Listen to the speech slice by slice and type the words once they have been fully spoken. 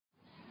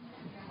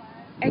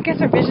I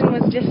guess our vision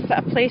was just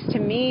a place to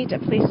meet, a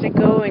place to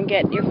go and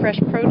get your fresh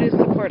produce,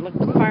 support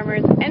local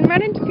farmers, and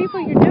run into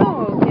people you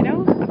know,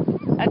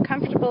 a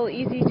comfortable,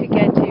 easy to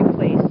get to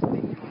place.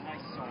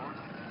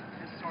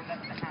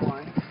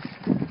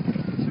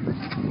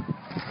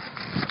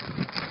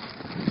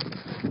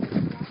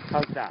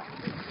 How's that?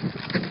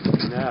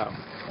 No.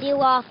 The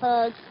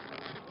waffles.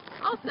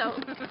 Also.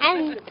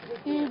 And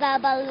the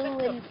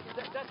balloons.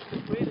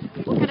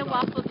 What kind of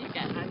waffle do you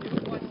get?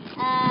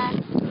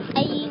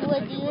 I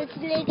would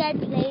usually get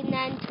plain,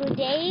 and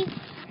today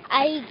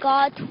I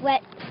got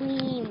wet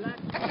cream.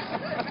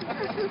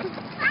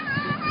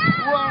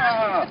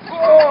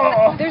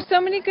 There's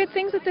so many good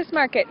things at this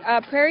market.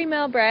 Prairie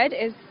Mill bread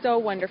is so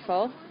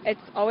wonderful.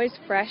 It's always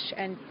fresh,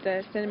 and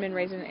the cinnamon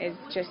raisin is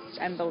just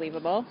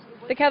unbelievable.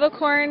 The kettle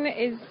corn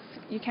is,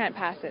 you can't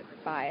pass it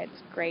by.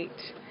 It's great.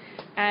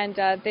 And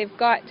they've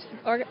got,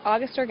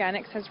 August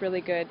Organics has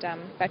really good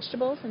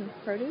vegetables and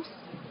produce.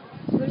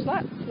 So there's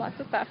lots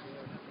of stuff.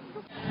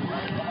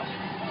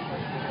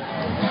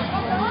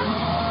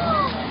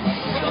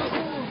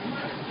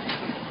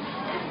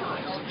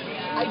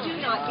 I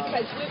do not,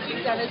 because what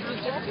we've done is we've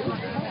just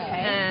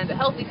and a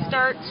healthy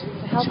start,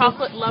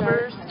 chocolate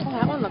lovers. Oh,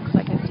 that one looks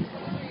like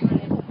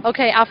it.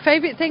 Okay, our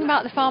favourite thing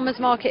about the farmers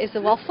market is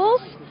the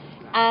waffles,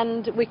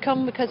 and we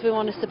come because we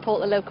want to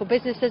support the local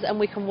businesses, and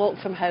we can walk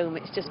from home.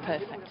 It's just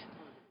perfect.